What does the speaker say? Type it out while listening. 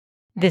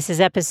This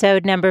is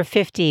episode number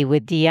 50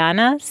 with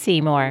Deeannah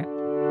Seymour.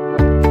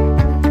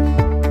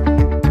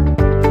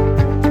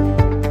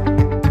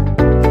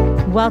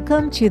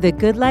 Welcome to the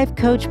Good Life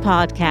Coach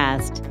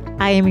podcast.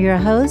 I am your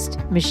host,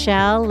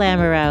 Michelle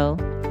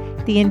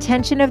Lamoureux. The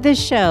intention of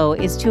this show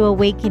is to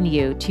awaken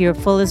you to your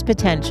fullest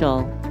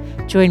potential.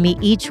 Join me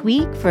each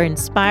week for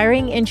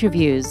inspiring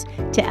interviews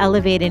to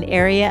elevate an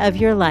area of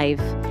your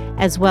life,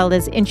 as well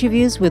as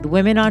interviews with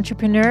women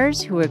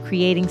entrepreneurs who are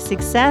creating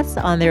success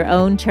on their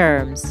own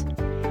terms.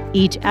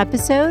 Each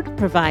episode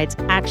provides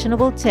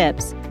actionable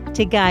tips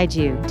to guide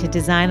you to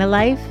design a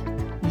life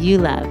you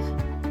love.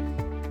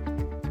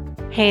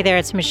 Hey there,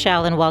 it's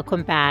Michelle and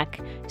welcome back.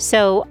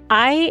 So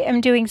I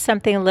am doing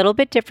something a little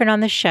bit different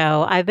on the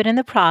show. I've been in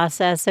the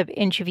process of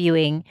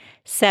interviewing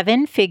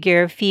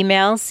 7-figure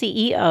female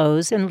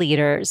CEOs and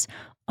leaders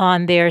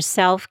on their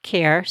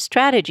self-care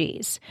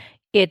strategies.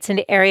 It's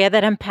an area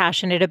that I'm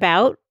passionate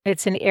about.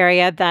 It's an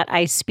area that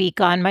I speak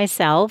on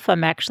myself.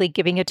 I'm actually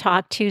giving a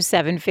talk to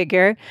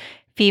 7-figure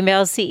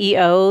female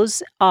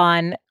CEOs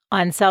on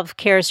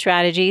self-care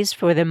strategies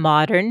for the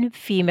modern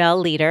female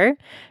leader,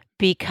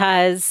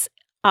 because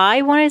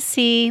I want to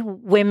see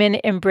women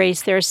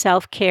embrace their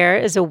self-care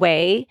as a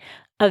way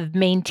of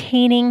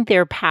maintaining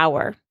their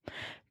power,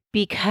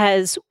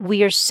 because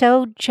we are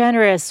so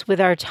generous with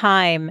our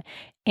time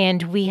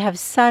and we have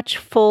such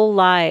full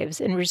lives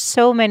and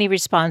so many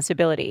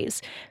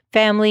responsibilities.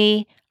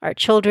 Family, our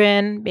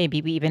children,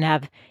 maybe we even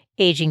have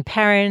aging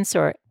parents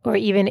or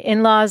even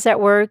in-laws that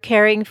we're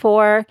caring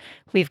for.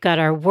 We've got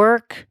our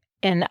work,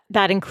 and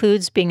that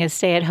includes being a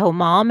stay-at-home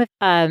mom.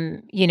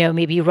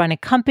 Maybe you run a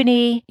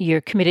company, you're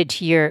committed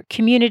to your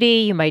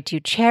community, you might do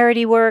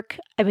charity work.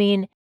 I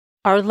mean,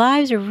 our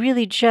lives are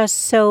really just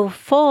so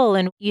full,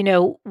 and,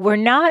 we're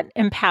not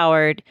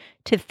empowered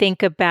to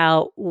think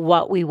about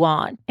what we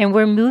want. And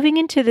we're moving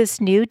into this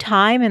new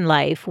time in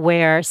life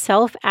where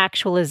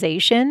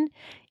self-actualization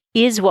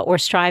is what we're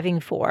striving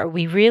for.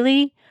 We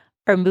really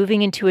are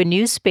moving into a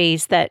new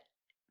space that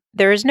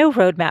there is no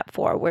roadmap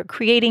for. We're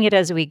creating it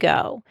as we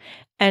go.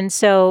 And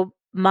so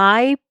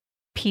my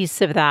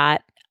piece of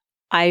that,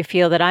 I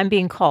feel that I'm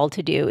being called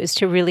to do, is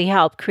to really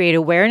help create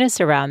awareness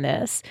around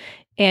this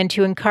and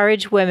to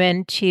encourage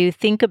women to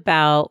think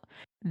about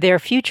their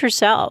future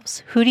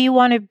selves. Who do you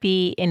want to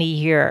be in a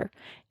year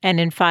and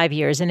in 5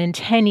 years and in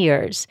 10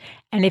 years?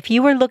 And if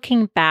you were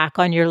looking back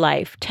on your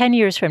life 10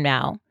 years from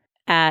now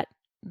at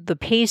the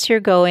pace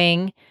you're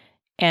going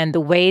and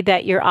the way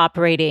that you're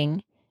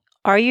operating,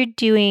 are you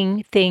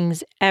doing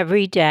things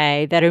every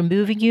day that are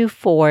moving you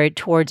forward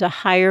towards a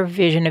higher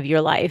vision of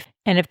your life?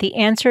 And if the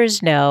answer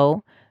is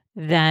no,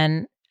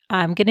 then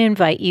I'm going to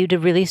invite you to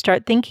really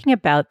start thinking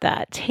about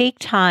that. Take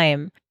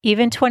time,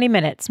 even 20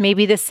 minutes,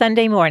 maybe this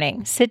Sunday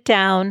morning, sit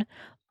down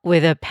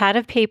with a pad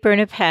of paper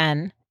and a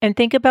pen and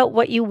think about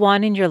what you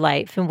want in your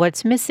life and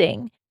what's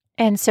missing.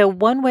 And so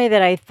one way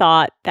that I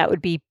thought that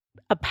would be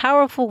a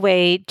powerful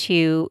way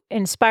to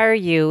inspire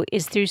you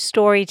is through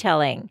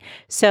storytelling.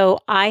 So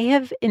I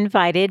have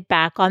invited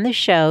back on the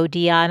show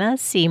Deeannah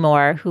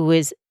Seymour, who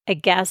is a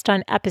guest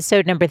on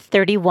episode number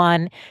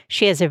 31.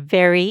 She has a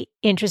very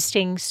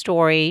interesting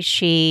story.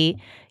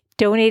 She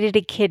donated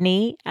a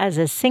kidney as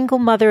a single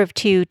mother of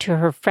 2 to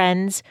her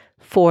friend's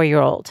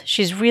 4-year-old.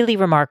 She's really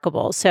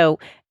remarkable. So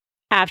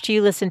after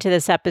you listen to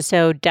this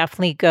episode,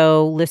 definitely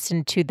go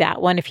listen to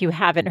that one if you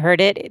haven't heard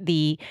it.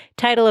 The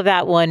title of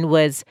that one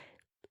was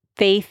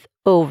Faith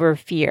Over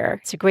Fear.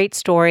 It's a great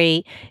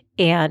story.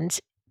 And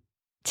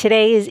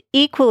today is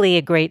equally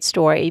a great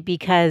story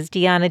because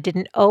Deeannah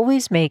didn't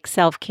always make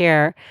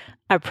self-care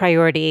a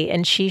priority.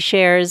 And she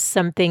shares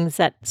some things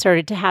that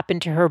started to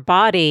happen to her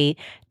body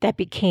that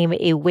became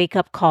a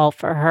wake-up call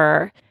for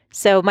her.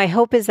 So my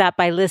hope is that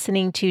by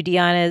listening to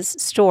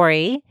Deeannah's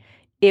story,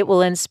 it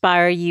will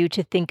inspire you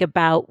to think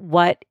about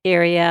what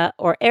area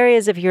or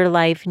areas of your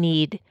life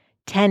need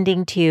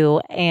tending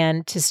to,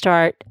 and to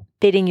start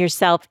fitting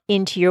yourself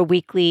into your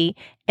weekly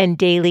and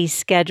daily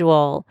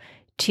schedule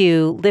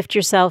to lift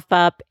yourself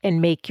up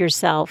and make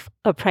yourself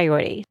a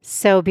priority.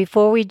 So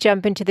before we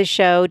jump into the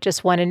show,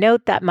 just want to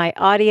note that my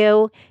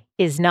audio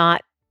is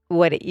not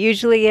what it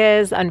usually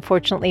is.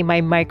 Unfortunately,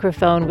 my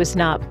microphone was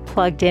not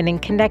plugged in and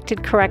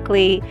connected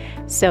correctly.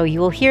 So you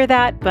will hear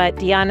that, but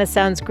Deeannah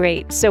sounds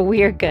great. So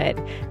we are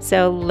good.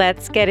 So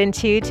let's get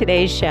into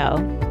today's show.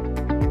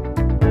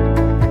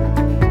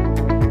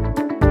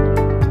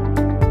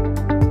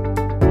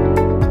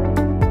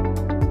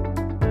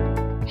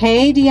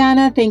 Hey,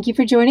 Deeannah, thank you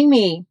for joining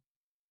me.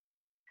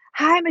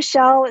 Hi,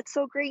 Michelle. It's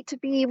so great to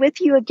be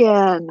with you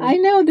again. I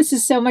know, this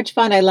is so much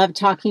fun. I love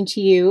talking to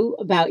you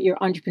about your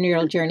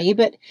entrepreneurial journey.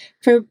 But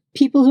for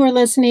people who are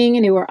listening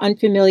and who are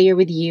unfamiliar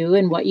with you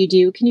and what you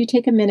do, can you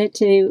take a minute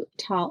to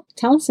tell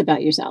us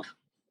about yourself?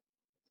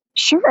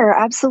 Sure,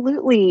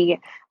 absolutely.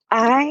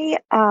 I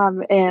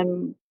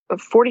am a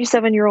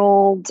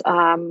 47-year-old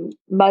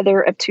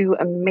mother of 2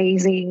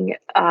 amazing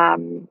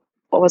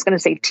I was going to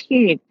say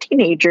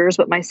teenagers,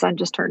 but my son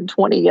just turned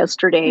 20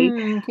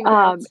 yesterday.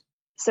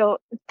 So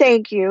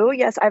thank you.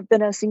 Yes, I've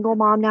been a single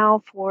mom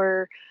now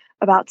for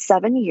about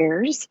 7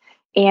 years.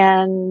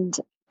 And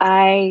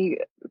I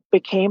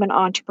became an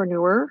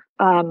entrepreneur.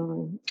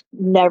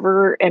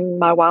 Never in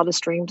my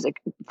wildest dreams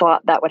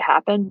thought that would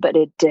happen, but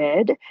it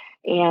did.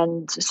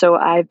 And so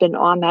I've been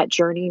on that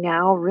journey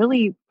now,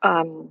 really,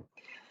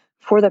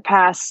 for the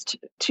past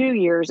 2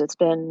 years. It's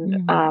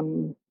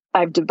been,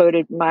 I've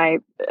devoted my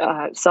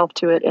self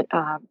to it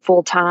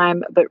full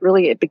time, but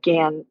really it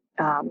began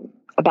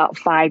about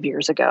 5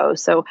 years ago.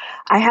 So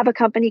I have a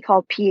company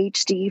called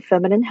PhD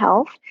Feminine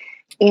Health,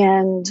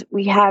 and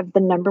we have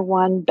the number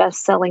one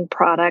best selling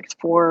product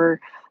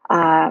for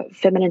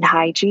feminine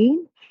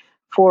hygiene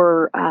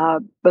for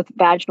both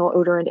vaginal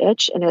odor and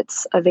itch. And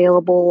it's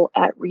available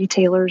at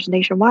retailers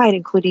nationwide,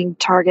 including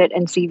Target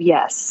and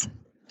CVS.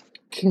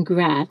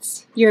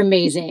 Congrats. You're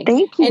amazing.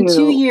 Thank you. And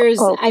 2 years,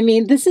 I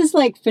mean, this is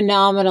like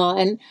phenomenal.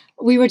 And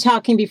we were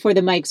talking before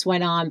the mics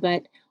went on,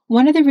 but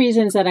one of the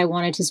reasons that I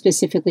wanted to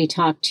specifically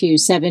talk to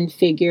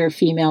 7-figure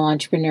female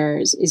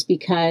entrepreneurs is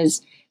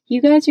because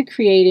you guys are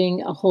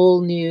creating a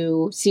whole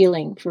new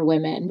ceiling for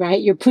women,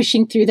 right? You're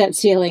pushing through that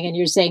ceiling and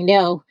you're saying,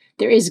 no,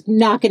 there is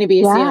not going to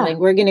be a ceiling.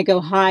 We're going to go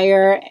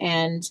higher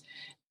and,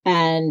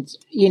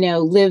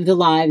 live the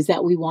lives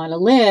that we want to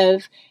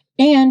live.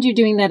 And you're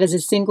doing that as a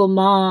single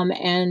mom.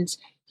 And,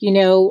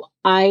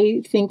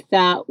 I think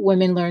that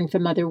women learn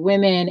from other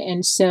women.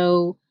 And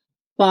so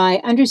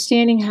by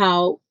understanding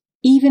how,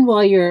 even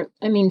while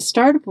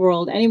startup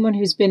world, anyone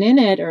who's been in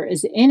it or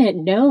is in it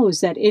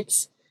knows that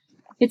it's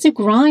a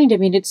grind. I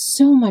mean, it's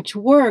so much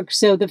work.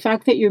 So the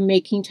fact that you're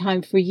making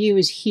time for you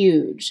is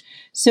huge.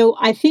 So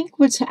I think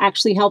what's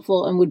actually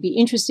helpful and would be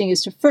interesting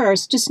is to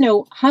first just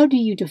know, how do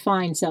you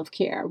define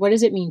self-care? What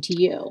does it mean to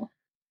you?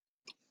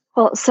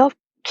 Well,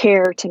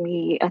 self-care to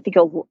me, I think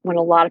when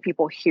a lot of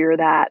people hear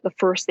that, the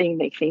first thing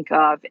they think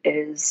of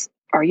is,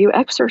 are you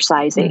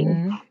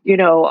exercising?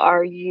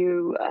 Are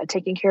you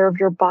taking care of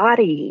your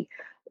body?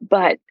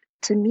 But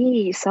to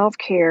me,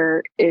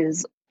 self-care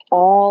is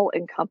all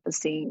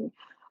encompassing,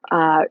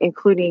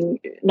 including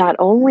not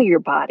only your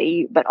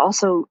body, but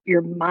also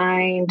your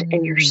mind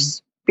and your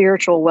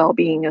spiritual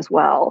well-being as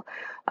well.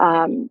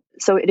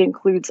 So it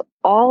includes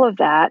all of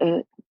that.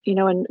 And,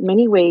 in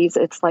many ways,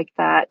 it's like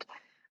that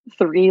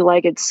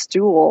three-legged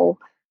stool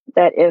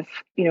that if,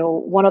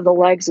 one of the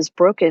legs is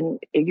broken,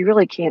 you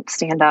really can't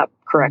stand up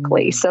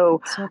correctly.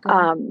 So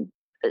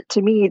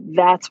to me,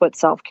 that's what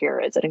self-care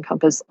is. It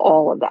encompasses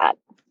all of that.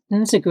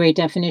 That's a great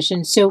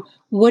definition. So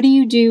what do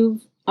you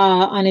do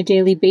on a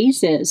daily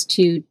basis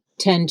to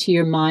tend to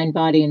your mind,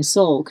 body, and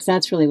soul? Because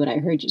that's really what I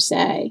heard you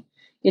say.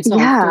 It's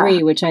all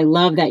three, which I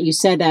love that you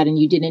said that, and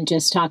you didn't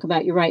just talk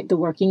about, the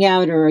working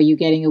out, or are you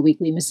getting a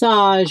weekly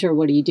massage, or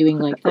what are you doing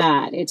like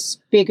that? It's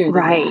bigger than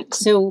that.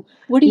 So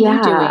what are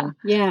you doing?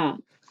 Yeah.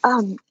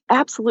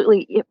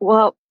 Absolutely.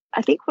 Well,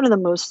 I think one of the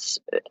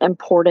most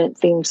important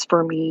things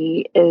for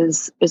me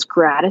is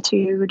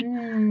gratitude.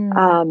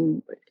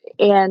 And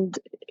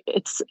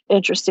it's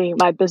interesting.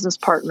 My business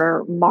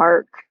partner,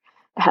 Mark,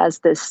 has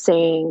this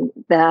saying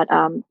that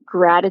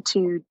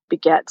gratitude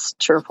begets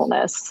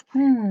cheerfulness.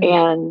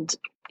 And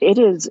it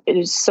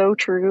is so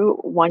true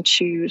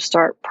once you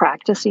start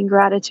practicing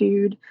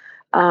gratitude.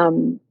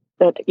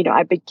 That,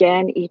 I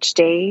begin each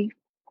day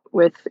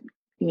with,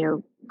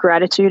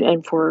 gratitude.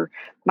 And for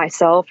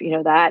myself,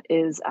 that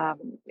is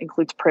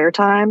includes prayer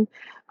time.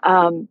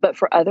 But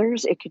for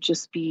others, it could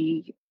just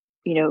be,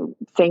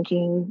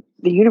 thanking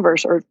the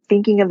universe or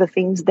thinking of the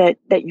things that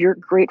you're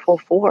grateful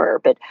for.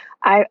 But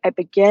I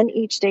begin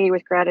each day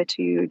with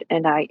gratitude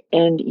and I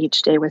end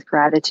each day with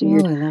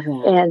gratitude. I love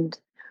that. And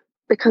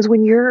because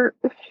when you're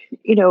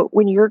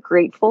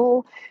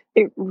grateful,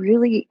 it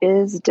really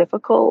is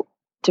difficult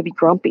to be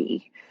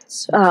grumpy.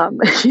 So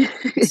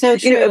true.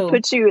 It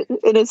puts you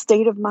in a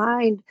state of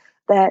mind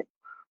that,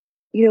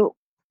 no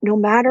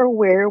matter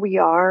where we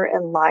are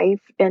in life,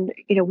 and,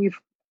 we've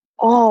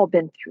all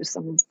been through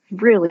some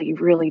really,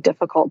 really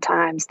difficult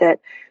times,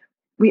 that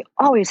we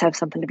always have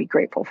something to be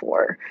grateful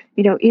for,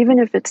 even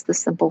if it's the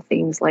simple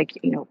things like,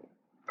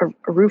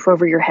 a roof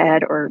over your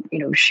head, or,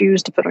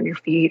 shoes to put on your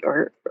feet,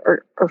 or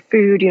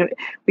food,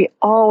 we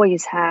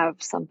always have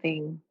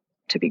something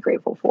to be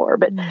grateful for.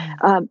 But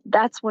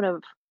that's one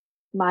of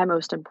my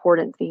most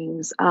important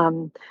things.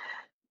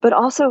 But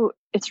also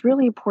it's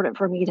really important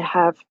for me to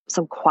have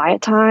some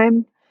quiet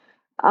time.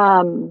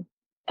 And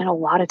a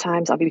lot of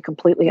times, I'll be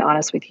completely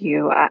honest with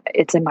you,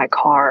 it's in my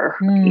car.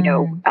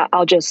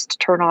 I'll just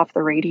turn off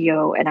the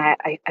radio, and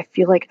I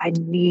feel like I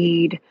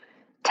need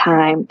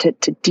time to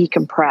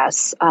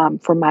decompress,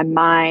 for my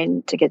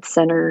mind to get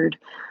centered.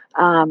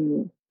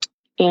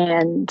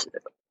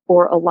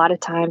 Or a lot of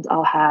times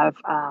I'll have,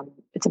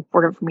 it's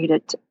important for me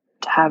to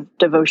have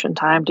devotion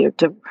time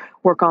to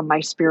work on my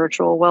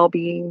spiritual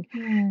well-being.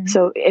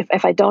 So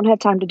if I don't have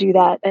time to do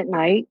that at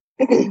night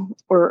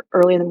or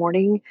early in the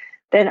morning,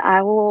 then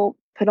I will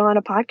put on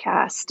a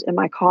podcast in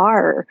my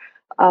car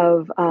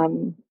of,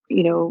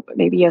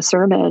 maybe a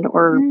sermon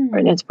or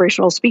an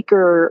inspirational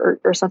speaker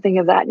or something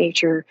of that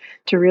nature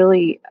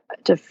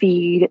to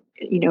feed,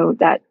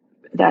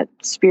 that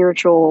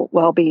spiritual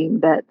well-being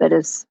that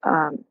is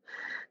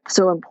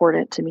so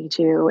important to me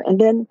too. And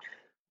then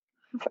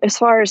as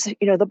far as,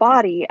 the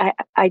body,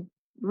 I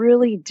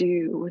really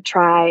do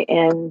try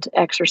and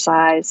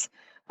exercise,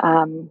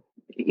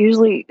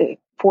 usually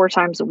 4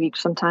 times a week.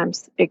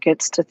 Sometimes it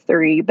gets to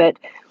 3, but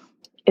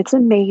it's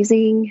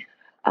amazing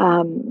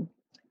um,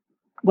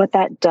 what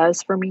that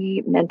does for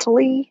me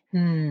mentally.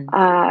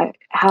 Mm.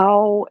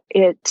 How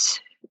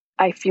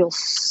I feel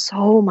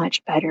so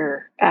much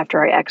better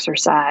after I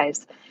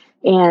exercise.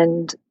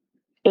 And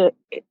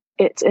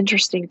it's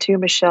interesting too,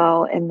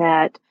 Michelle, in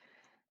that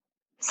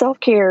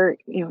self-care,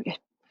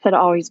 had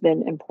always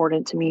been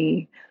important to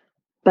me,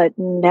 but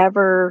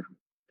never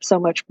so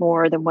much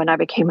more than when I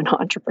became an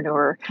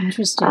entrepreneur.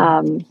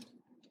 Interesting.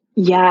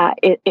 Yeah,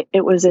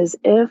 it was as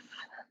if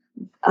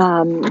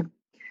um,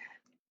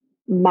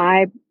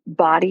 my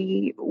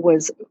body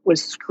was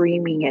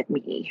screaming at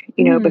me,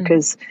 Mm.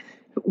 because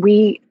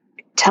we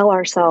tell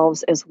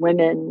ourselves as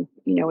women,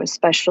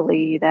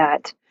 especially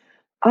that,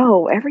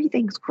 oh,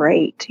 everything's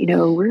great.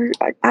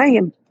 I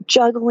am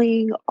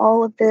juggling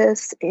all of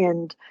this,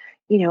 and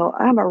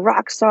I'm a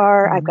rock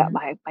star. I've got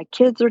Mhm. my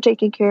kids are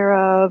taken care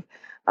of.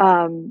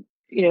 Um,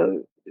 you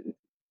know,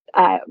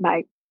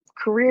 my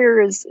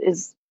career is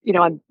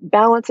I'm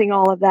balancing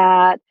all of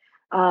that.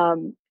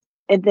 And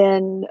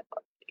then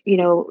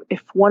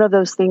if one of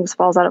those things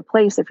falls out of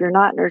place, if you're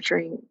not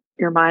nurturing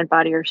your mind,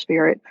 body, or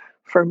spirit,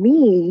 for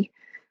me,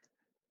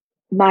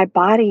 my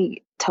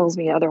body tells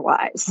me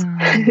otherwise.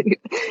 Mm.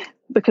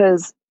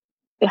 Because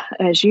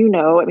as you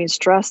know, I mean,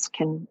 stress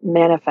can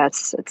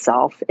manifest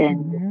itself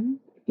in,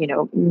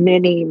 Mhm.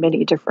 many,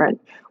 many different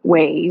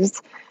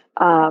ways.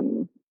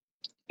 Um,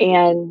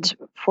 and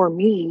for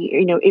me,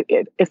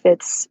 if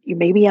it's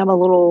maybe I'm a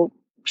little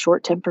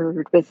short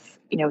tempered with,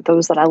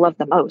 those that I love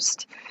the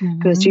most,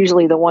 because it's Mhm.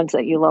 usually the ones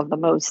that you love the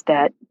most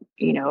that,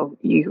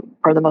 you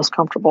are the most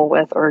comfortable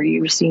with, or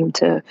you seem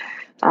to,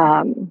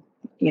 um,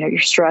 your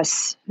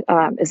stress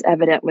is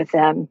evident with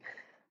them.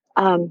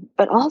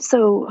 But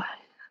also,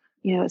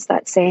 it's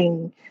that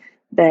saying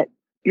that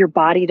your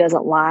body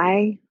doesn't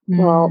lie.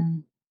 Well,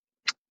 Mm.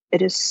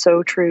 it is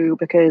so true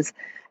because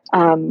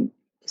um,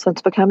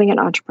 since becoming an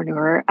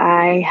entrepreneur,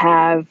 I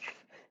have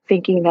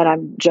thinking that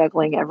I'm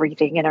juggling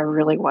everything, and I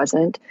really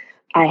wasn't.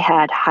 I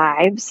had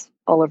hives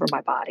all over my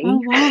Oh, body.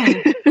 wow.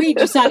 Wait,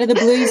 just out of the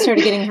blue, you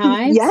started getting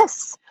hives?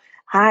 Yes,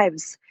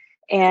 hives.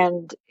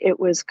 And it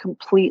was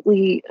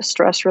completely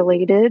stress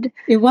related.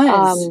 It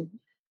was. Um,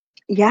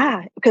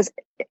 yeah, because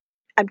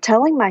I'm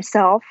telling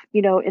myself,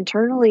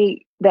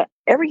 internally that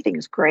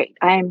everything's great.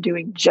 I am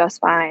doing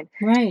just fine.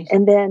 Right.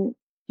 And then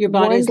Your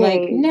one body's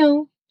like, day,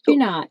 "No, you're oh,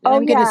 not, and oh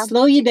I'm gonna yeah,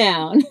 slow you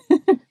down."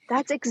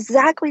 that's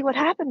exactly what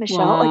happened,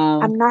 Michelle. Like,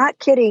 Wow. I'm not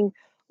kidding.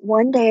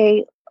 One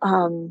day,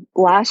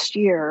 last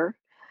year,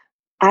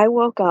 I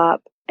woke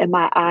up and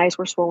my eyes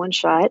were swollen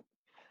shut.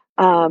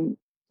 Um,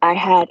 I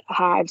had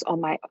hives on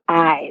my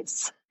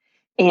eyes,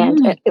 Oh and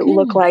my it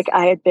looked like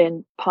goodness. I had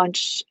been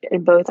punched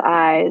in both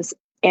eyes,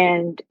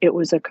 and it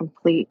was a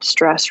complete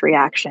stress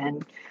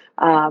reaction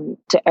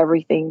to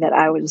everything that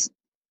I was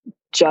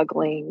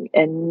juggling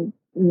and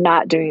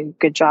not doing a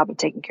good job of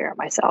taking care of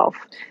myself.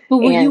 But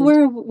And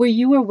were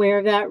you aware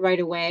of that right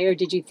away, or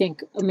did you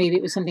think, "Oh, maybe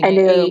it was something I I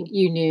ate?" knew,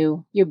 You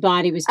knew. Your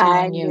body was I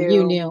telling you. You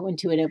knew, knew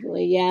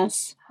intuitively,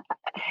 yes.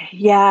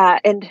 yeah.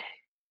 And,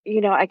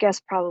 I guess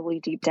probably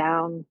deep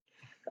down,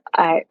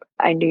 I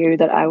knew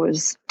that I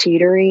was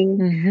teetering.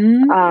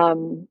 Mhm.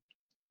 Um,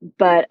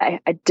 but I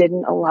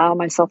didn't allow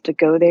myself to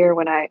go there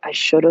when I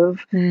should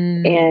have.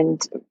 Mm.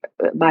 And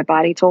my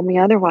body told me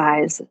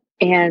otherwise.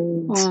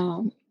 And,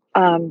 Wow.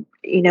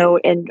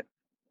 and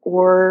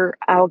or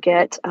I'll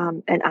get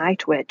an eye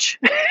twitch,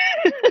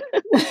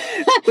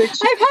 which,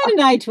 I've had an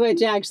eye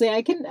twitch, actually.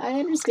 I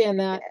understand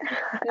that.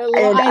 A little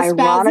and eye spasm.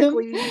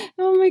 ironically,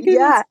 Oh my yeah,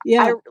 goodness.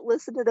 Yeah. I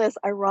listen to this.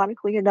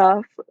 Ironically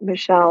enough,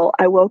 Michelle,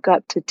 I woke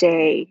up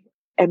today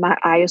and my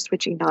eye is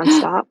twitching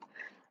nonstop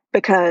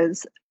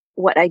because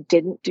what I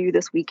didn't do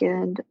this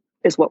weekend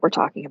is what we're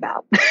talking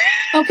about.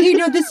 Okay,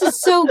 no, this is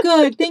so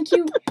good. Thank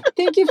you.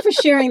 Thank you for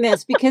sharing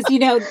this because,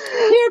 there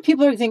are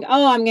people who think,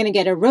 oh, I'm going to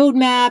get a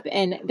roadmap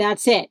and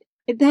that's it.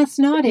 That's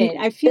not it.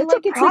 I feel It's a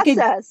like it's like a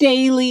process.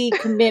 daily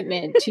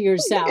commitment to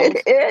yourself.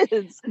 It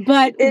is.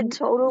 But It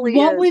totally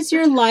what is. was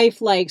your life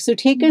like? So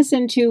take us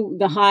into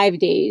the hive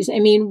days. I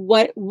mean,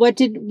 what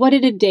did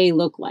a day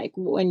look like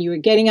when you were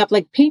getting up?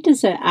 Like paint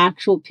us an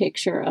actual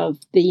picture of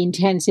the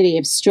intensity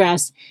of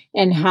stress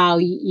and how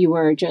you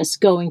were just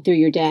going through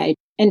your day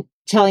and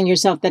telling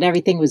yourself that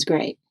everything was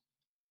great.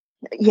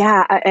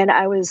 Yeah. And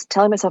I was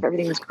telling myself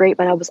everything was great,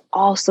 but I was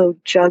also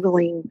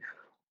juggling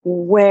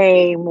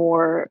way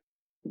more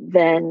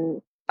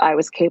than I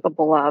was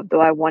capable of,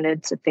 though I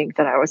wanted to think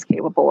that I was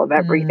capable of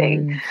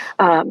everything.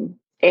 Mm.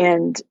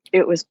 And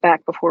it was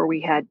back before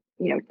we had,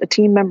 the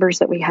team members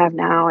that we have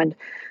now. And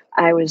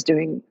I was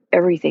doing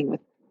everything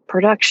with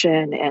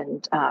production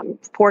and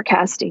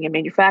forecasting and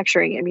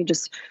manufacturing. I mean,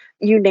 just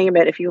you name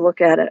it. If you look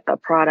at a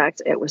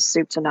product, it was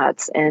soup to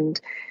nuts. And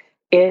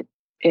it,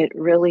 it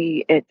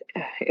really,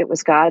 it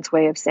was God's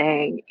way of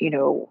saying,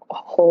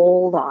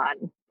 hold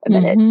on a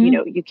minute,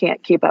 Mhm. you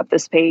can't keep up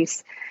this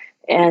pace.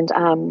 And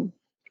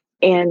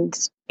and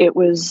it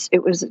was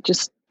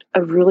just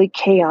a really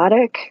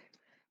chaotic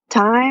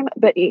time,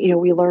 but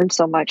we learned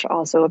so much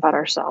also about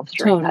ourselves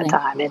during that Totally.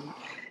 time,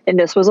 and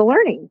this was a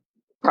learning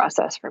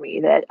process for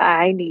me that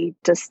I need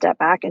to step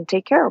back and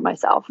take care of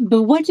myself.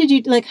 But what did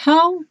you like?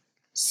 How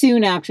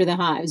soon after the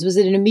hives? Was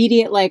it an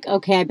immediate, like,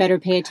 okay, I better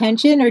pay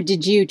attention, or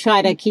did you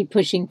try to keep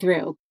pushing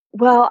through?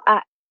 Well,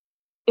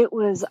 it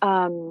was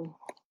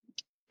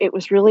it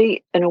was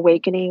really an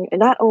awakening, and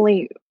not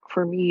only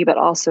for me but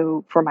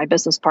also for my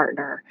business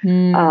partner,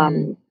 Mm,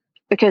 um,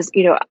 because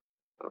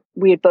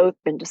we had both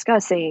been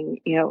discussing,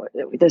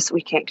 this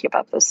we can't keep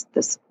up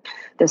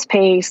this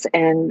pace,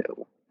 and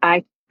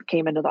I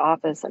came into the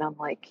office and I'm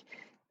like,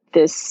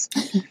 this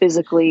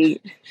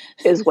physically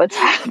is what's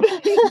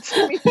happening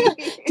to me.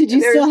 did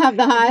you There's still have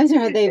the hives, or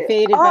had they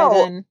faded by oh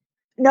then?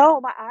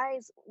 no, my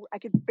eyes, I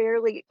could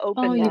barely Oh,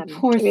 open you them.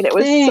 poor I mean, it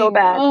was so thing.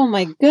 bad. Oh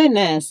my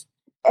goodness.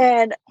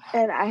 And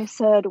I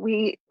said,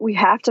 we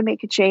have to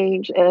make a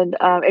change. And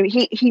I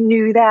mean, he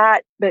knew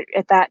that, but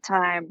at that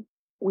time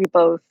we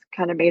both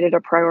kind of made it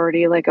a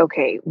priority, like,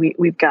 okay,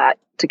 we've got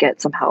to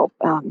get some help.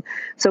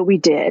 So we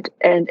did,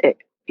 and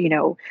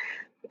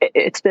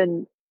it's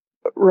been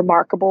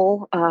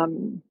remarkable,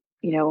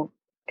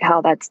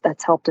 how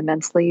that's helped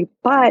immensely.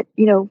 But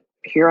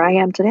here I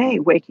am today,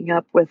 waking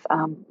up with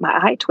my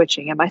eye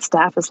twitching, and my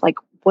staff is like,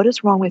 "What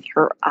is wrong with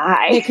your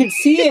eye?" They could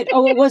see it.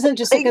 Oh, it wasn't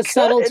just like They a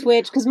subtle could.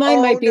 twitch, because mine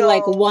Oh might be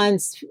like no,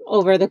 once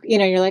over the,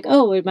 you're like,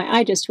 oh, my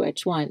eye just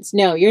twitched once.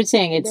 No, you're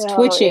saying it's no,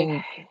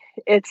 twitching.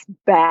 it's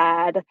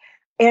bad.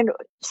 And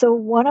so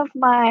one of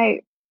my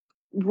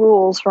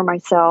rules for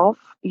myself,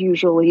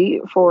 usually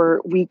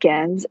for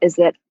weekends, is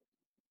that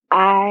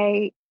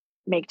I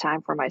make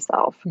time for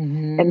myself.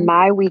 And Hmm.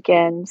 my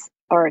weekends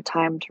are a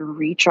time to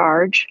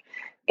recharge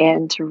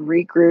and to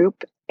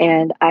regroup.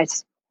 And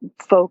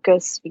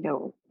focus,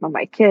 on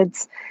my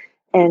kids.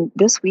 And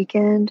this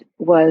weekend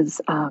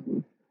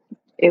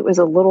it was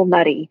a little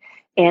nutty,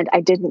 and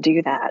I didn't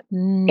do that.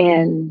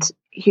 And Mm.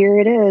 here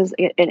it is.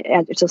 And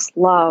I just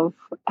love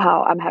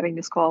how I'm having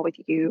this call with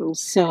you,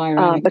 So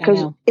ironic, I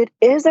because know. it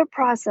is a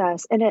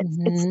process, and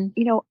it's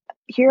Hmm.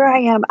 here I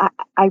am.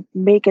 I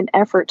make an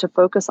effort to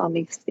focus on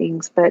these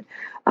things, but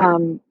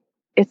um,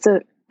 it's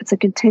a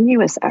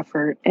continuous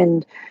effort,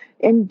 and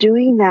in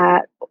doing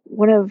that,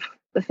 one of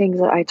the things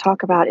that I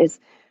talk about is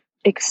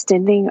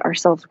extending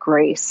ourselves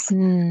grace.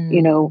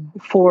 Mm.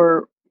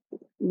 For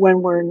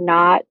when we're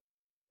not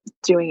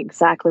doing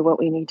exactly what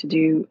we need to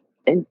do,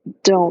 and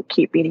don't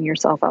keep beating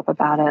yourself up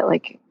about it,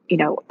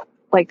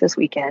 like this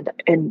weekend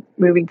and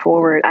moving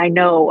forward. I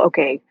know,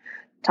 okay,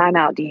 time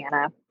out,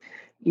 Deanna.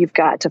 You've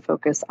got to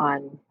focus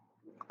on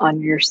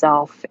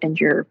yourself and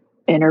your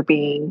inner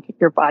being,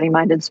 your body,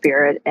 mind, and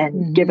spirit,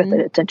 and give it Hmm.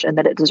 the attention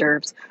that it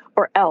deserves,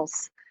 or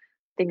else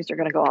things are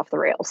going to go off the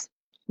rails.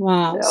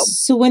 Wow. So,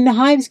 So when the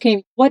hives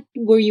came, what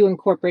were you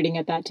incorporating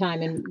at that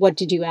time, and what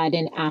did you add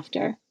in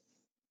after?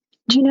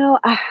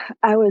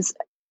 I was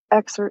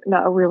no,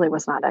 I really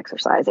was not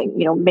exercising,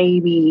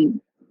 maybe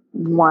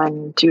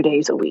 1, 2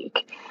 days a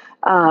week.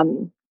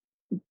 Um,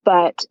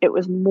 but it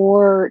was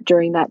more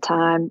during that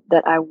time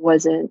that I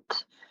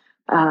wasn't,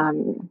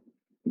 um,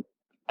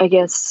 I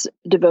guess,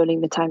 devoting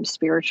the time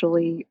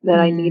spiritually that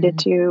I needed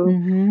Mm. to.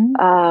 Hmm.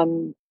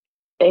 Um,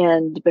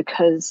 and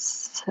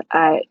because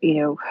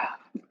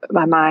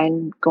my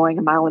mind going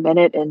a mile a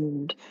minute,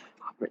 and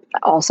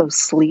also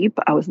sleep,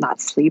 I was not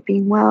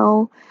sleeping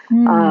well.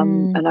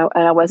 Mm. And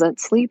I wasn't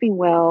sleeping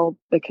well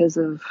because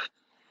of,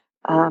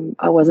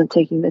 I wasn't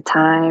taking the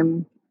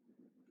time,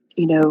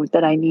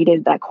 that I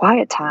needed, that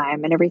quiet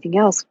time and everything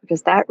else,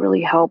 because that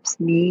really helps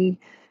me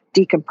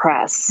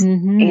decompress.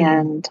 Hmm.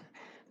 And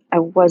I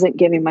wasn't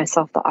giving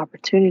myself the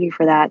opportunity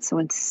for that. So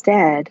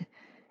instead,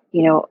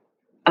 you know,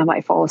 I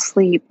might fall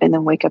asleep and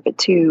then wake up at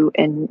 2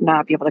 and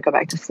not be able to go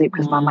back to sleep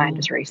because my mind Wow.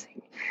 is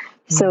racing.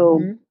 So,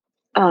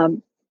 Hmm.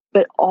 um,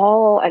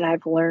 and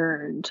I've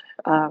learned,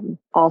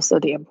 also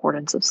the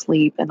importance of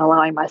sleep and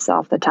allowing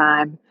myself the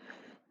time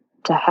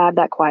to have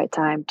that quiet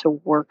time to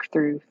work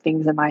through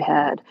things in my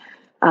head.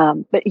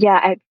 But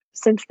yeah,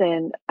 since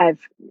then I've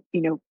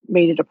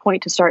made it a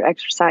point to start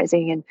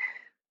exercising, and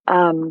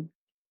um,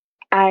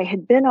 I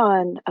had been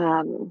on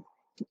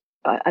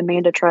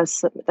Amanda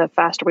Trust's The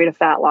Faster Way to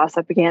Fat Loss.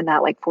 I began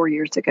that like 4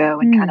 years ago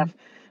and kind Mm.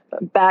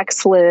 of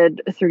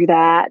backslid through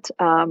that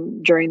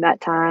during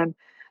that time.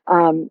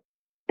 Um,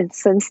 and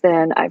since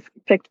then, I've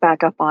picked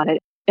back up on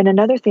it. And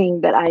another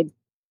thing that I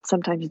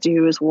sometimes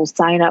do is we'll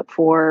sign up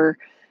for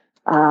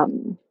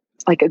um,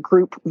 like a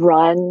group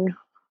run,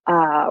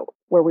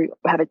 where we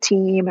have a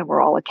team and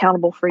we're all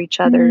accountable for each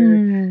other.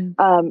 Mm.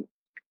 Um,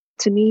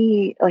 to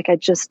me, like, I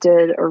just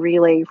did a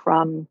relay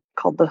from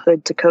called the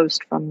Hood to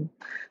Coast, from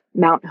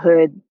Mount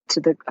Hood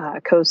to the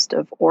coast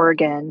of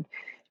Oregon,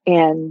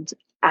 and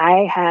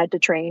I had to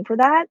train for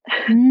that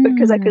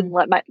because I Mm.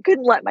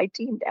 couldn't let my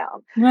team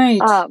down.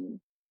 Right. Um,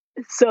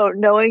 so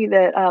knowing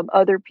that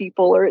other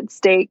people are at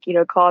stake,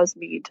 caused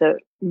me to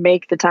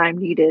make the time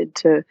needed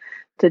to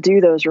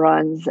do those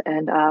runs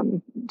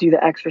and do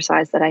the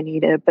exercise that I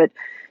needed. But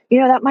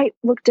that might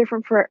look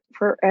different for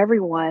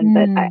everyone,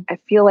 but Mm, I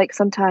feel like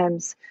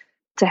sometimes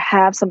to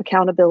have some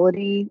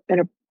accountability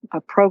in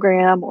a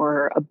program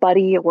or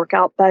a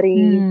workout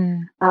buddy,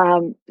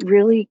 mm.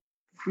 really,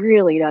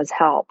 really does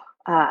help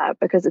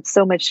because it's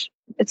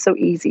so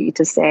easy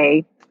to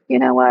say, you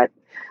know what,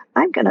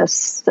 I'm going to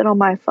sit on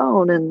my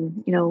phone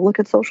and, look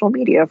at social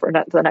media for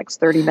the next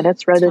 30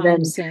 minutes rather Time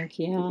than, sink,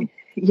 yeah.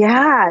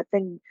 yeah,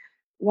 than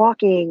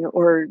walking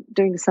or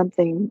doing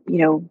something,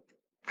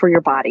 for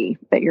your body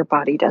that your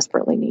body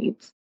desperately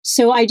needs.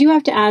 So I do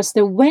have to ask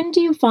though, when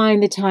do you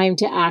find the time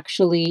to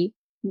actually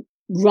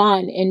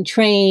run and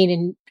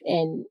train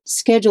and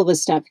schedule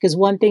this stuff? Because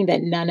one thing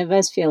that none of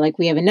us feel like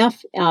we have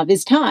enough of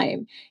is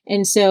time.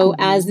 And so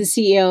as Hmm. the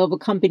CEO of a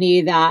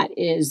company that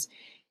is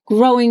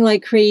growing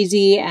like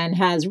crazy and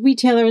has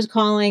retailers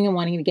calling and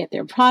wanting to get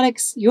your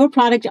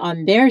product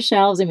on their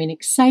shelves, I mean,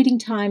 exciting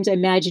times. I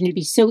imagine it'd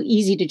be so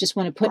easy to just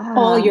want to put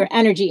all Yeah. your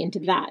energy into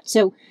that.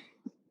 So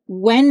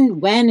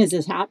when is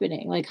this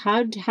happening? Like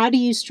how do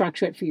you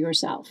structure it for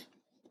yourself?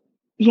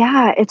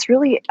 Yeah, it's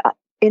really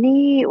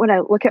when I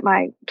look at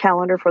my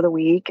calendar for the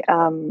week,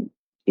 you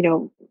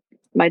know,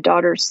 my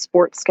daughter's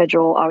sports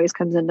schedule always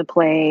comes into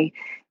play.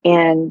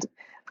 And,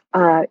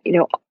 uh, you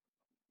know,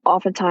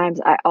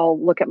 oftentimes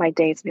I'll look at my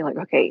dates and be like,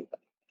 okay,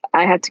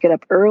 I have to get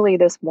up early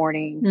this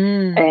morning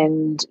Mm,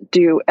 and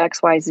do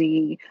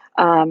XYZ.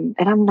 And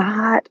I'm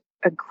not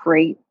a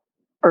great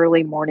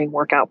early morning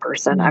workout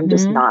person. I'm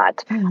just mm-hmm,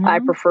 not. I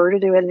mm-hmm. prefer to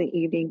do it in the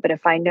evening, but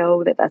if I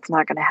know that that's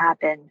not going to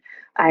happen,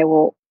 I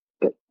will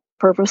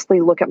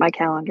purposely look at my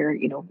calendar,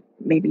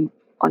 maybe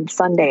on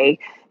Sunday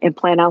and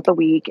plan out the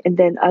week. And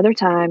then other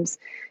times,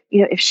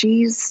 if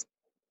she's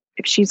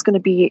going to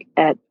be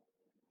at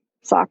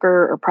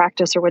soccer or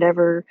practice or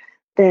whatever,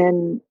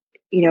 then,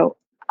 you know,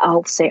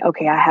 I'll say,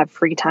 okay, I have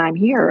free time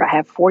here. I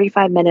have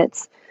 45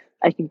 minutes.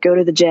 I can go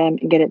to the gym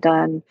and get it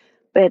done.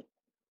 But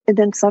and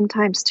then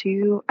sometimes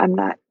too, I'm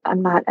not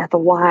at the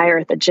Y or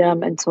at the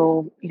gym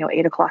until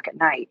 8 o'clock at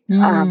night.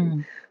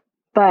 Mm.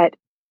 But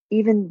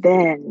even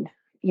then,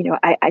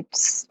 I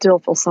still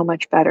feel so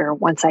much better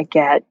once I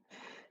get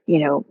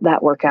that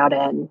workout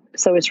in.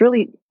 So it's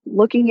really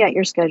looking at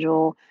your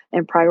schedule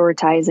and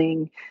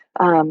prioritizing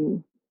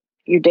um,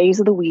 your days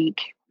of the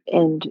week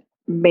and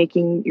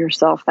making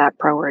yourself that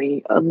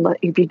priority.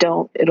 If you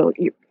don't,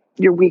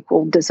 your week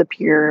will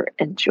disappear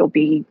and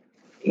you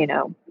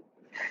know,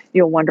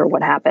 you'll wonder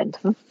what happened.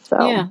 So,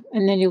 Yeah,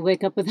 and then you'll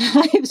wake up with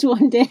hives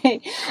one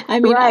day. I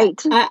mean,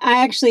 right.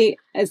 I actually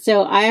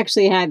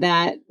had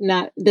that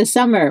not this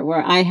summer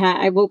where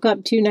I woke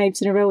up 2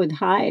 nights in a row with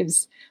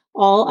hives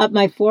all up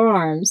my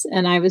forearms,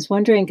 and I was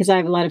wondering because I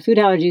have a lot of food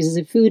allergies as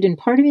a food, and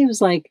part of me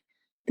was like,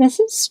 this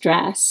is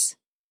stress.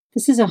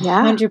 This is Yeah,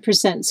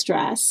 100%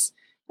 stress.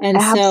 And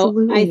so I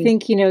absolutely.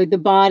 think, the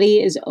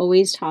body is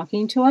always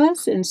talking to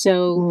us. And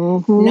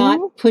so not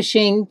Hmm.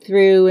 pushing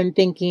through and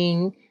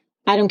thinking,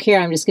 I don't care.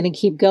 I'm just going to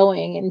keep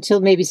going until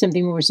maybe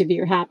something more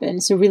severe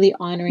happens. So really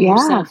honoring Yeah.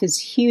 yourself is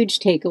huge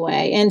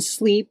takeaway. And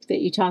sleep that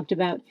you talked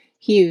about,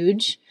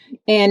 huge.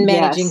 And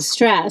managing Yes.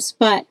 stress.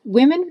 But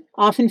women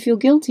often feel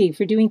guilty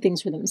for doing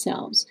things for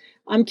themselves.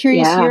 I'm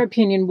curious Yeah. your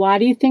opinion. Why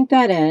do you think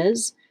that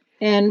is?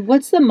 And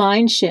what's the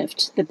mind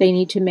shift that they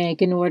need to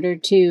make in order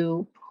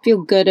to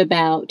feel good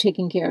about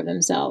taking care of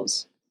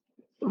themselves?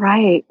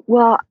 Right.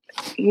 Well,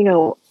 you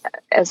know,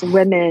 as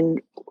women,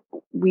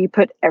 we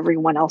put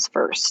everyone else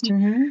first.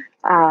 Mm-hmm.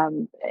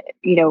 Um,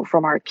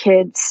 from our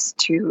kids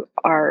to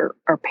our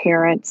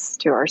parents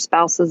to our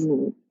spouses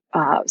and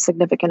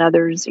significant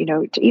others,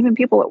 to even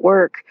people at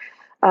work.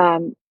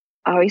 I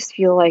always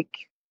feel like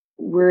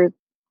we're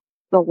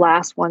the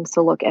last ones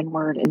to look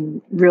inward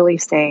and really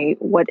say,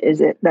 what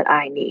is it that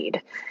I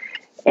need?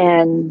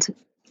 And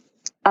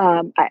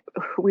um, I,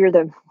 we're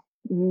the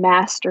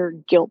master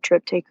guilt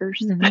trip takers.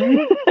 Mm-hmm.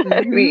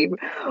 I Mm-hmm. mean,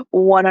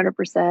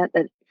 100%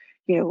 that,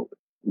 you know,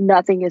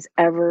 nothing is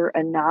ever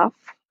enough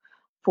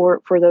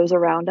for those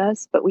around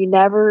us, but we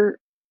never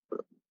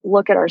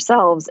look at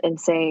ourselves and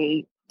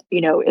say,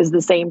 is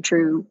the same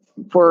true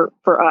for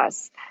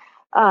us?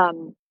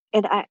 And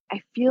I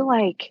feel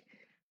like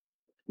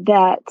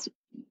that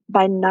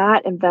by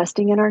not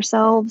investing in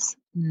ourselves,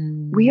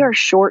 we are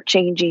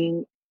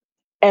shortchanging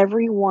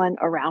everyone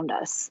around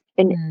us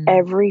in Mm-hmm.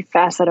 every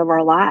facet of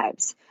our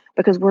lives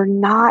because we're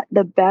not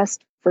the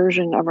best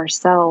version of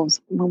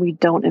ourselves when we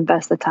don't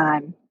invest the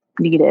time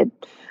needed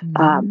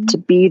Mm-hmm. to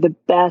be the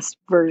best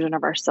version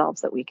of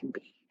ourselves that we can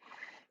be.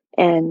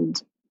 And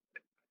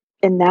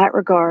in that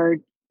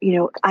regard,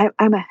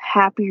 I'm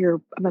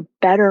a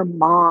better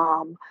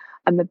mom,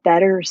 I'm a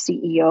better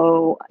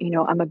CEO,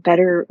 I'm a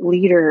better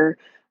leader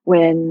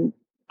when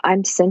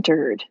I'm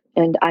centered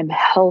and I'm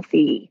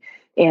healthy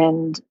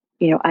and,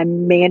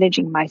 I'm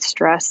managing my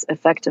stress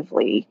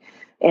effectively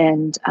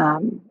and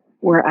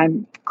where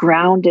I'm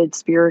grounded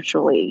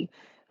spiritually.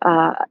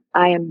 I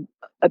am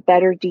a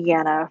better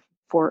Deanna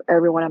for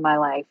everyone in my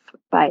life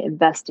by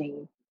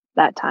investing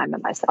that time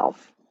in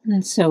myself.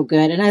 That's so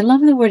good. And I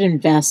love the word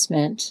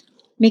investment,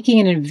 making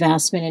an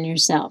investment in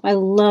yourself. I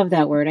love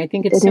that word. I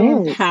think it's It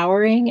so is.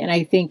 empowering. And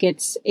I think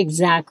it's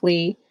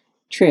exactly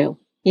True.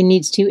 It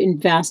needs to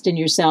invest in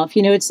yourself.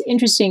 It's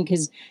interesting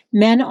because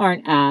men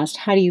aren't asked,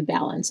 how do you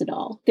balance it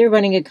all? They're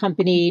running a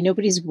company.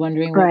 Nobody's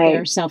wondering what their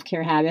Right.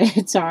 self-care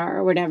habits are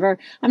or whatever.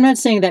 I'm not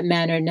saying that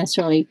men are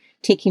necessarily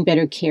taking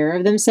better care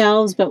of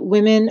themselves, but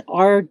women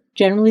are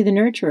generally the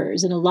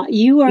nurturers. And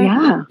you are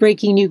Yeah.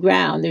 breaking new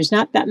ground. There's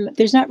not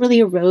really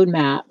a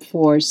roadmap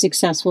for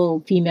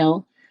successful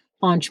female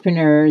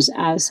entrepreneurs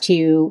as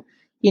to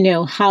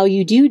how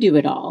you do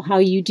it all, how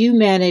you do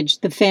manage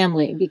the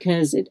family,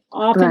 because it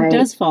often Right.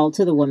 does fall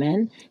to the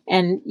woman,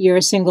 and you're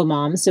a single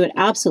mom, so it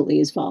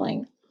absolutely is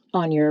falling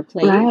on your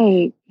plate.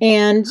 Right.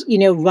 And,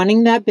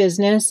 running that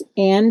business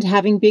and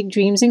having big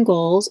dreams and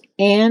goals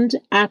and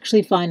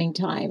actually finding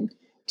time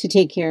to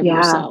take care of Yeah.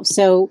 yourself.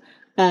 So,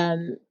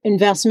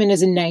 investment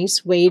is a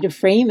nice way to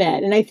frame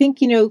it. And I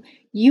think,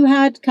 you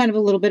had kind of a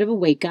little bit of a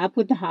wake up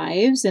with the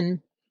hives,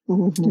 and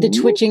the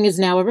twitching is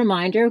now a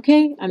reminder.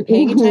 Okay, I'm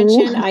paying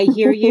attention. I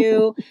hear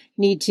you.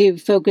 Need to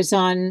focus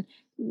on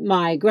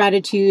my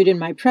gratitude and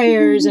my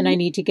prayers, and I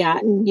need to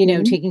get,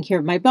 taking care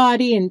of my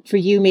body. And for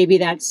you, maybe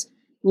that's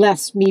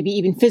less, maybe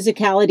even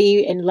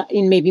physicality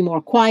and maybe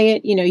more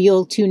quiet.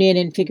 You'll tune in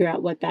and figure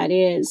out what that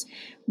is.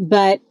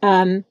 But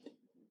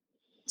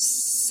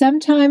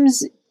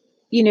sometimes,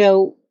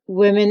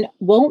 women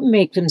won't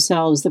make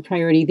themselves the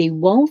priority. They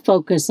won't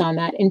focus on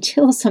that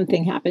until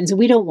something happens.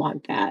 We don't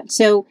want that.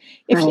 So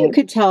if you Right.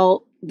 could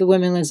tell the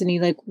women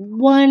listening, like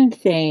one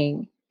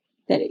thing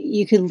that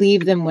you could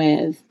leave them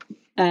with,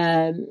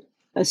 a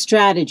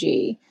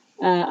strategy,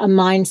 a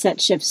mindset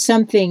shift,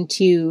 something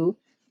to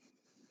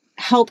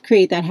help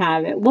create that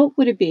habit, what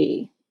would it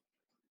be?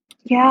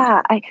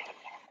 Yeah.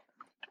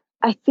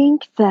 I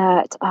think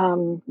that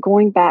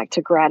going back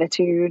to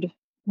gratitude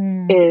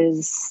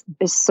is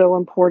so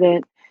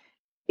important.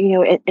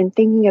 And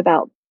thinking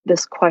about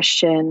this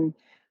question,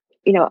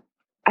 you know,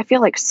 I feel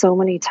like so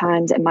many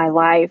times in my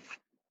life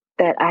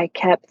that I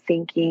kept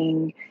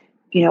thinking,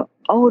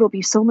 oh, it'll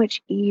be so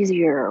much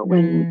easier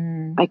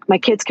when my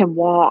kids can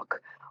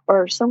walk,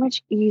 or so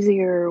much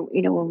easier,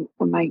 when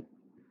my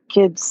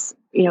kids,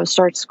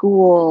 start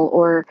school,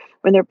 or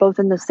when they're both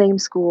in the same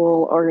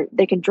school, or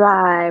they can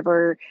drive,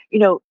 or,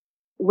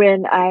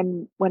 when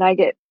I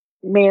get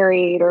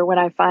married, or when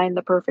I find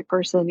the perfect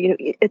person,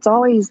 it's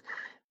always,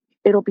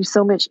 it'll be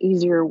so much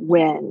easier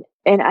when.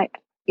 And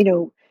you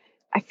know,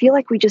 I feel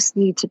like we just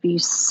need to be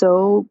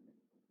so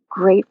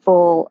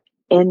grateful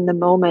in the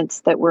moments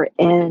that we're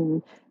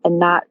in, and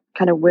not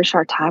kind of wish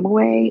our time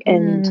away,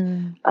 and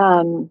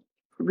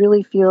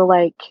really feel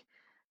like,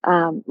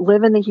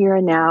 live in the here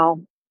and now,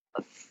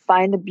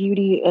 find the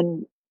beauty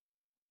in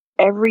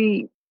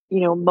every,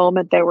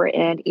 moment that we're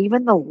in,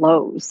 even the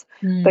lows,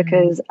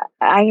 because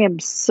I am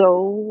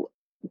so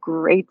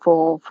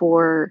grateful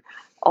for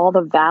all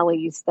the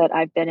valleys that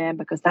I've been in,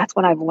 because that's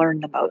when I've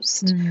learned the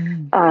most.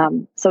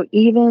 So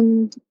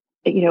even,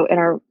 in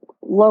our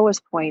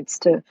lowest points,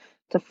 to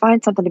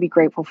find something to be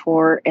grateful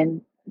for,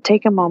 and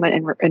take a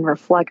moment and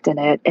reflect in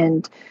it,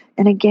 and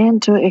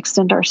again, to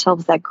extend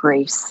ourselves that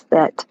grace,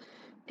 that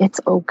it's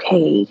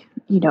okay,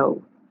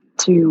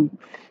 to,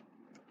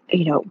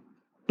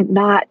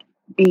 not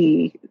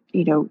be,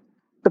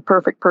 the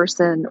perfect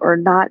person, or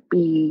not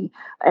be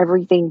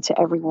everything to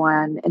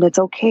everyone. And it's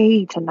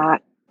okay to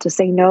not to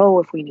say no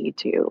if we need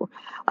to.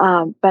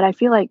 But I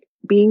feel like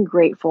being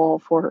grateful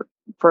for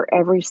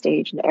every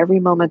stage and every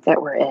moment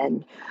that we're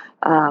in,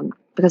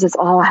 because it's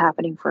all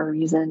happening for a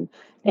reason,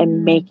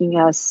 and making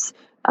us,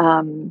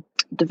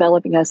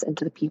 developing us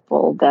into the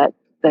people that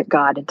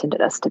God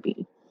intended us to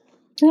be.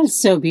 That's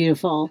so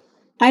beautiful.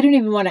 I don't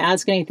even want to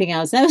ask anything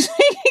else. That was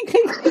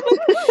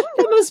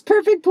the most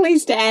perfect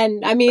place to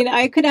end. I mean,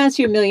 I could ask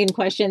you a million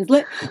questions.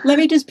 Let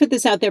me just put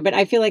this out there, but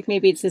I feel like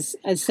maybe it's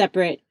a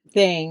separate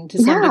thing to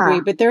some degree.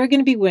 Yeah. But there are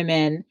going to be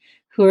women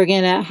who are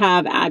going to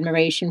have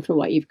admiration for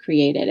what you've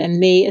created, and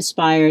may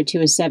aspire to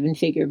a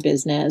 7-figure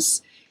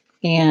business,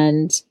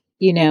 and,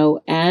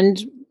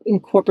 and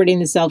incorporating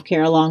the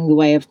self-care along the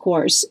way, of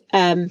course.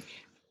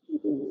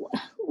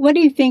 What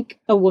do you think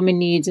a woman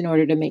needs in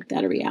order to make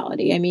that a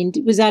reality? I mean,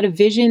 was that a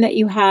vision that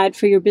you had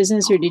for your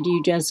business, or did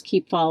you just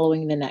keep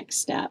following the next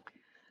step?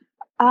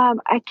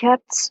 I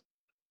kept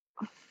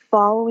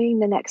following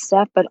the next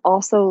step, but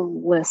also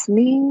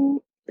listening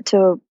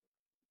to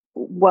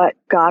what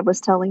God was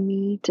telling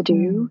me to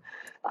do.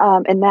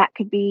 And that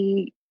could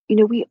be,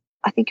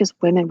 I think as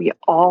women, we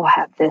all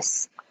have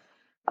this,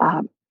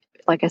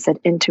 like I said,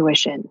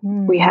 intuition.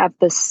 We have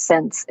this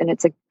sense, and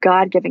it's a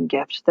God given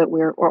gift that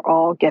we're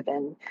all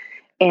given.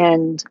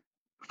 And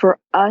for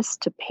us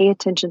to pay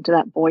attention to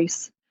that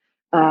voice,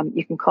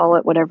 you can call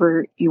it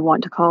whatever you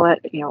want to call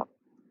it.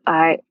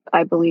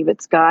 I believe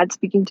it's God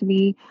speaking to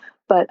me,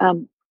 but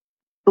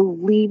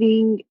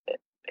believing,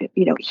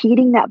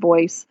 heeding that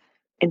voice,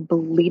 and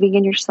believing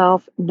in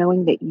yourself,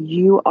 knowing that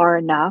you are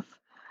enough.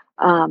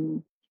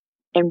 Um,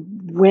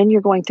 and when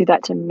you're going through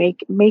that, to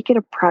make it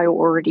a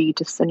priority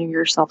to center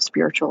yourself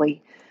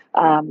spiritually,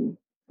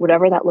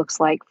 whatever that looks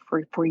like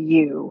for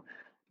you,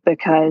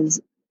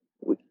 because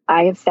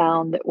I have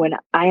found that when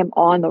I am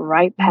on the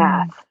right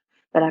path,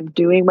 that I'm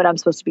doing what I'm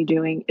supposed to be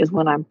doing is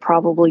when I'm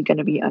probably going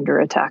to be under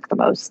attack the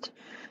most.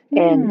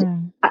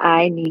 And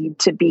I need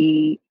to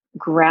be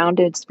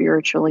grounded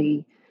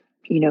spiritually,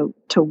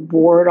 to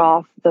ward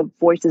off the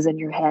voices in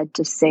your head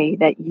to say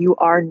that you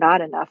are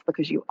not enough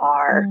because you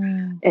are,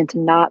 and to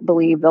not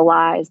believe the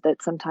lies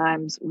that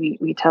sometimes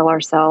we tell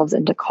ourselves,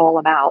 and to call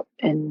them out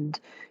and,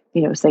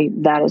 say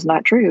that is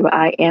not true.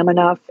 I am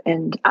enough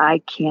and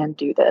I can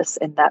do this.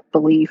 And that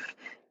belief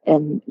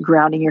and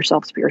grounding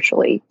yourself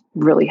spiritually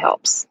really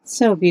helps.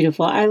 So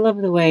beautiful. I love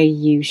the way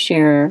you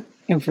share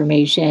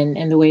information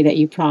and the way that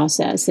you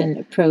process and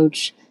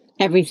approach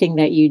everything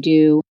that you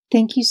do.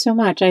 Thank you so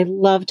much. I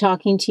love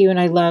talking to you, and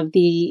I love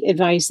the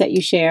advice that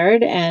you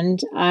shared. And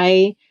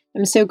I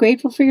am so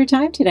grateful for your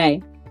time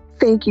today.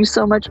 Thank you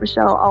so much,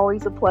 Michelle.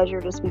 Always a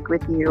pleasure to speak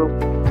with you.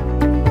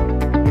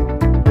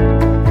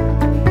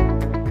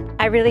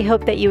 I really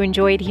hope that you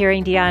enjoyed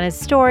hearing Deeannah's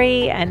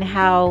story and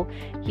how,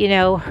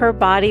 her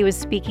body was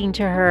speaking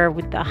to her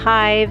with the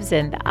hives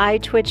and the eye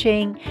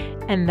twitching,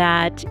 and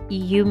that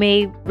you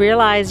may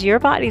realize your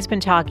body's been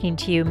talking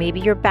to you. Maybe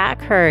your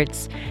back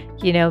hurts.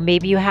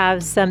 Maybe you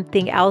have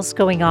something else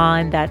going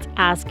on that's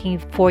asking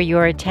for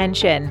your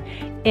attention.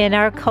 In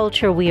our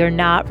culture, we are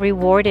not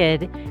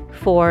rewarded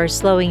for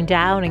slowing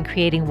down and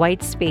creating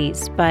white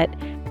space, but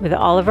with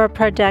all of our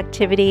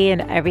productivity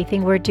and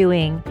everything we're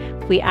doing,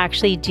 we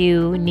actually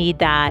do need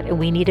that, and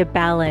we need a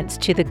balance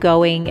to the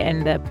going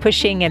and the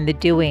pushing and the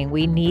doing.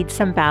 We need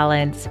some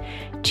balance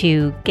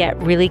to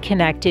get really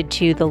connected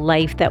to the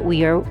life that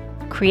we are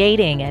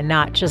creating, and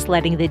not just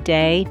letting the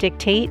day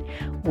dictate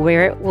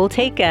where it will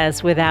take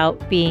us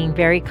without being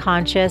very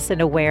conscious and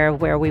aware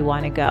of where we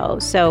want to go.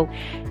 So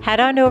head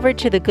on over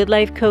to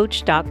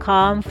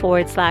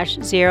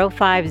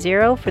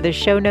thegoodlifecoach.com/050 for the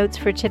show notes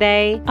for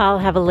today. I'll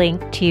have a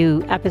link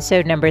to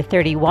episode number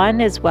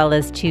 31, as well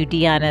as to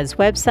Deeannah's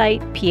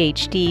website,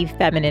 PhD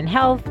Feminine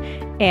Health,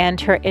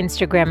 and her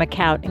Instagram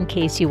account in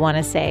case you want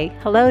to say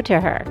hello to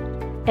her.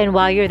 And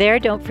while you're there,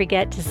 don't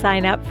forget to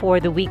sign up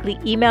for the weekly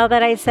email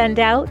that I send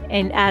out.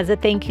 And as a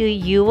thank you,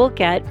 you will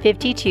get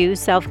 52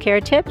 self-care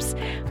tips,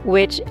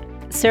 which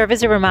serve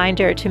as a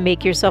reminder to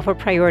make yourself a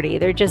priority.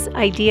 They're just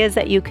ideas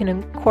that you can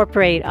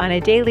incorporate on a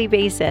daily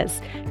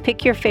basis.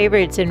 Pick your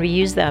favorites and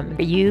reuse them.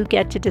 You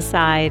get to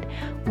decide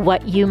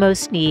what you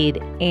most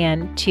need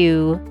and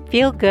to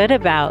feel good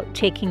about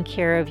taking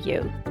care of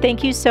you.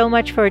 Thank you so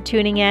much for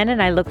tuning in,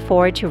 and I look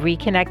forward to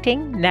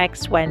reconnecting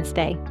next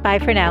Wednesday. Bye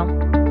for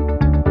now.